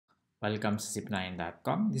Welcome sa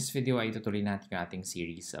zip9.com. This video ay tutuloy natin yung ating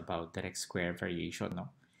series about direct square variation.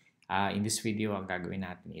 In this video, ang gagawin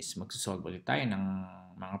natin is magsusolve ulit tayo ng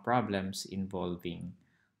mga problems involving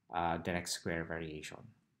direct square variation.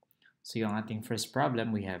 So yung ating first problem,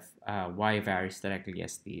 we have y varies directly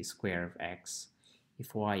as the square of x.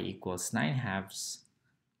 If y equals 9 halves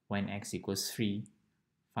when x equals 3,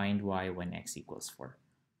 find y when x equals 4.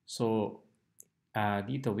 So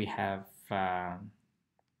dito we have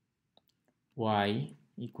y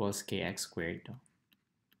equals kx squared.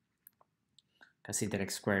 Kasi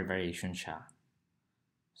direct square variation siya.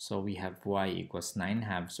 So we have y equals 9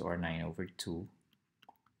 halves or 9 over 2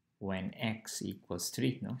 when x equals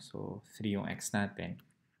 3. No? So 3 yung x natin.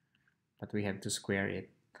 But we have to square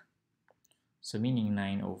it. So meaning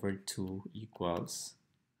 9 over 2 equals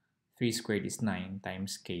 3 squared is 9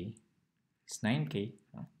 times k is 9k.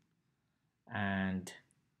 No? And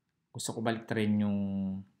gusto ko baliktarin yung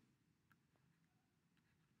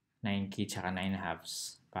 9k tsaka 9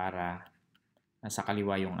 halves para nasa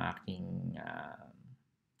kaliwa yung aking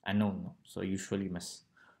unknown. No? So usually mas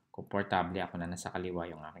komportable ako na nasa kaliwa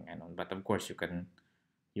yung aking unknown. But of course,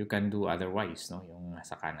 you can do otherwise. No? Yung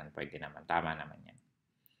nasa kanan, pwede naman. Tama naman yan.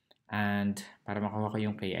 And para makuha ko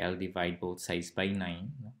yung kay, I'll divide both sides by 9.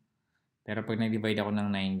 No? Pero pag nag-divide ako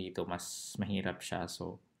ng 9 dito, mas mahirap siya.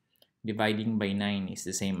 So dividing by 9 is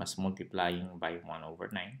the same as multiplying by 1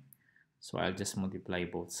 over 9. So I'll just multiply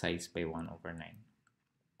both sides by 1 over 9.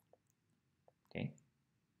 Okay?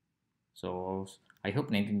 So I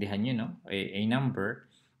hope naintindihan nyo, no? A number,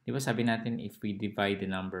 di ba sabi natin if we divide the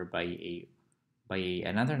number by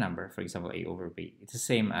another number, for example, a over b, it's the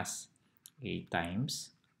same as a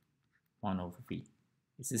times 1 over b.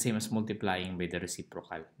 It's the same as multiplying by the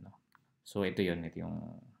reciprocal, no? So ito yung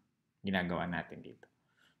ginagawa natin dito.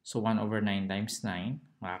 So 1 over 9 times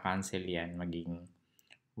 9, makakancel yan, magiging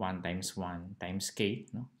 1 times 1 times k,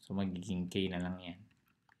 no? So magiging k na lang yan.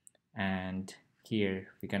 And here,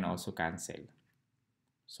 we can also cancel.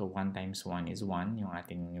 So 1 times 1 is 1, yung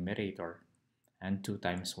ating numerator. And 2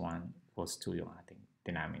 times 1 equals 2 yung ating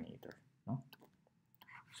denominator, no?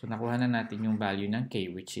 So nakuha na natin yung value ng k,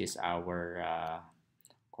 which is our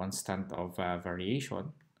constant of variation.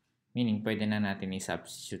 Meaning, pwede na natin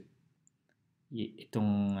i-substitute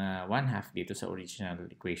itong 1/2 dito sa original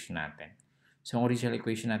equation natin. So, ang original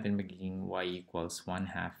equation natin magiging y equals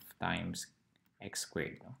 1/2 times x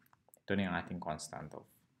squared. No? Ito na yung ating constant of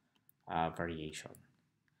variation.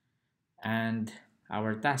 And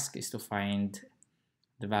our task is to find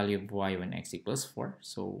the value of y when x equals 4.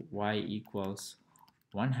 So, y equals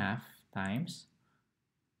 1/2 times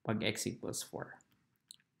pag x equals 4.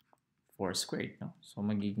 4 squared. No? So,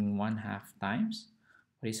 magiging 1/2 times,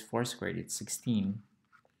 what is 4 squared? It's 16.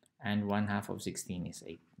 And 1/2 of 16 is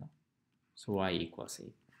 8. No? So, y equals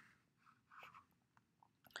 8.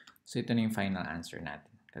 So, ito na yung final answer natin.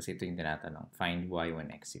 Kasi ito yung tinatanong. Find y when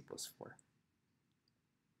x equals 4.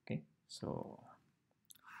 Okay? So,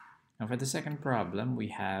 now for the second problem, we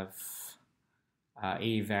have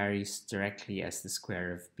a varies directly as the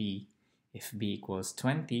square of b. If b equals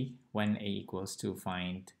 20, when a equals 2,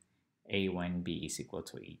 find a when b is equal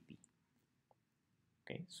to 80.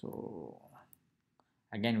 Okay? So,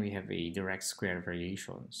 again, we have a direct square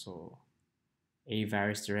variation. So, a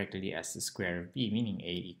varies directly as the square of b, meaning a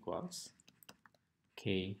equals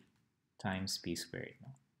k times b squared.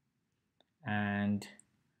 No? And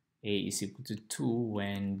a is equal to 2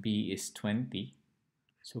 when b is 20.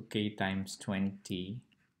 So k times 20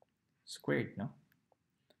 squared. No?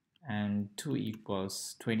 And 2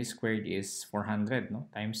 equals 20 squared is 400. No?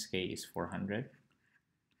 Times k is 400.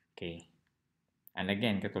 K. And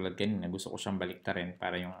again, katulad kanina, gusto ko siyang baliktarin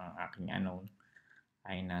para yung aking unknown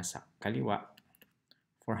ay nasa kaliwa.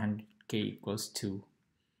 400k equals 2,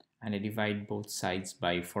 and I divide both sides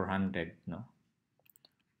by 400, no?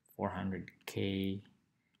 400k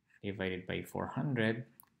divided by 400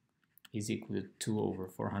 is equal to 2 over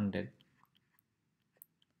 400.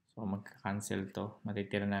 So, magka-cancel to.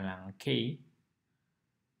 Matitira na lang k.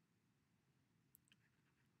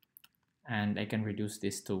 And I can reduce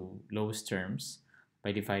this to lowest terms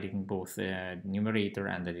by dividing both the numerator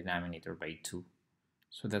and the denominator by 2.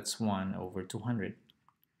 So, that's 1 over 200.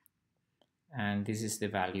 And this is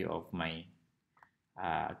the value of my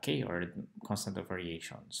k, or constant of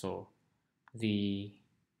variation. So, this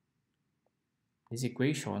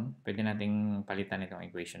equation, pwede nating palitan itong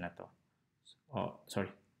equation na to.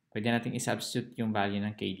 Pwede nating i-substitute yung value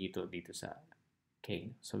ng k dito sa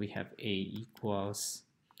k. So, we have a equals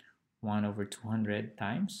 1 over 200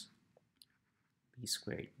 times b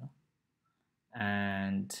squared. No?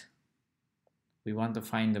 And we want to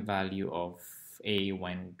find the value of A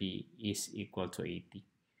when B is equal to 80.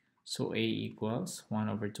 So A equals 1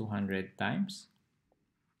 over 200 times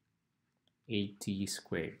 80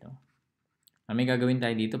 squared. No? May gagawin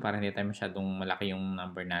tayo dito para hindi tayo masyadong malaki yung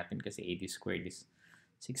number natin kasi 80 squared is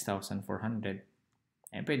 6,400.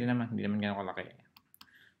 Pwede naman, hindi naman ganun kalaki.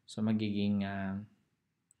 So magiging 1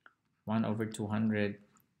 over 200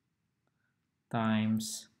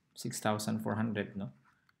 times 6,400, no?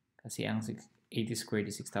 Kasi ang 80 squared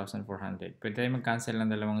is 6,400. Pwede tayo mag-cancel ng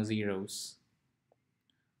dalawang zeros.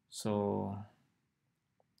 So,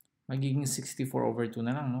 magiging 64 over 2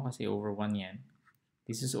 na lang, no? Kasi over 1 yan.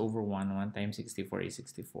 This is over 1. 1 times 64 is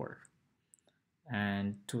 64.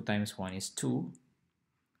 And 2 times 1 is 2.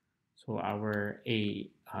 So, our A,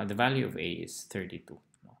 the value of A is 32.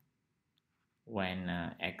 No? When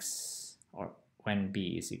X or when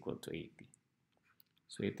B is equal to 80.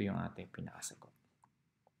 So, ito yung ating pinakasagot.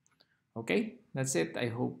 Okay, that's it.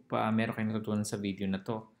 I hope meron kayong natutunan sa video na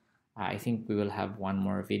to. I think we will have one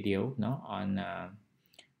more video, no, on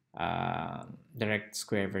direct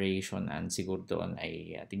square variation, and siguro doon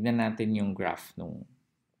ay tignan natin yung graph nung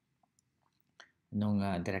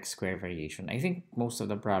direct square variation. I think most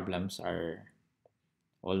of the problems are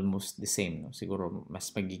almost the same, no? Siguro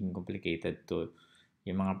mas magiging complicated to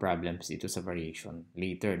yung mga problems dito sa variation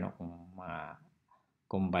later, no, kung mga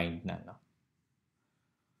combined na, no.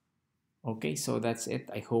 Okay, so that's it.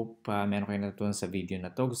 I hope meron kayo natutunan sa video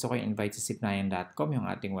na to. Gusto ko yung invite sa sipnayan.com, yung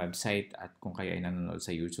ating website, at kung kayo ay nanonood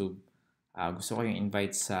sa YouTube, gusto ko yung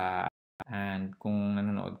invite sa, and kung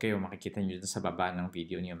nanonood kayo, makikita nyo dito sa baba ng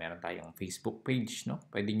video niyo, meron tayong Facebook page, no?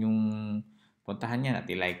 Pwede nyong puntahan yan at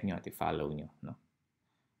i-like nyo at i-follow nyo, no?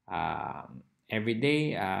 Every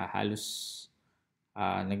day, halos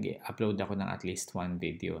nag-upload ako ng at least one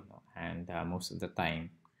video, no? And most of the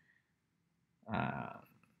time,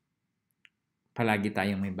 palagi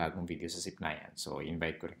tayong may bagong video sa Sipnayan. So,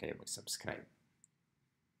 invite ko rin kayo mag-subscribe.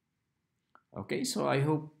 Okay, so I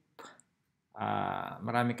hope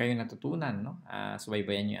marami kayong natutunan, no?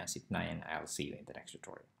 Subaybayan nyo ang Sipnayan. I'll see you in the next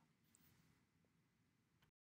tutorial.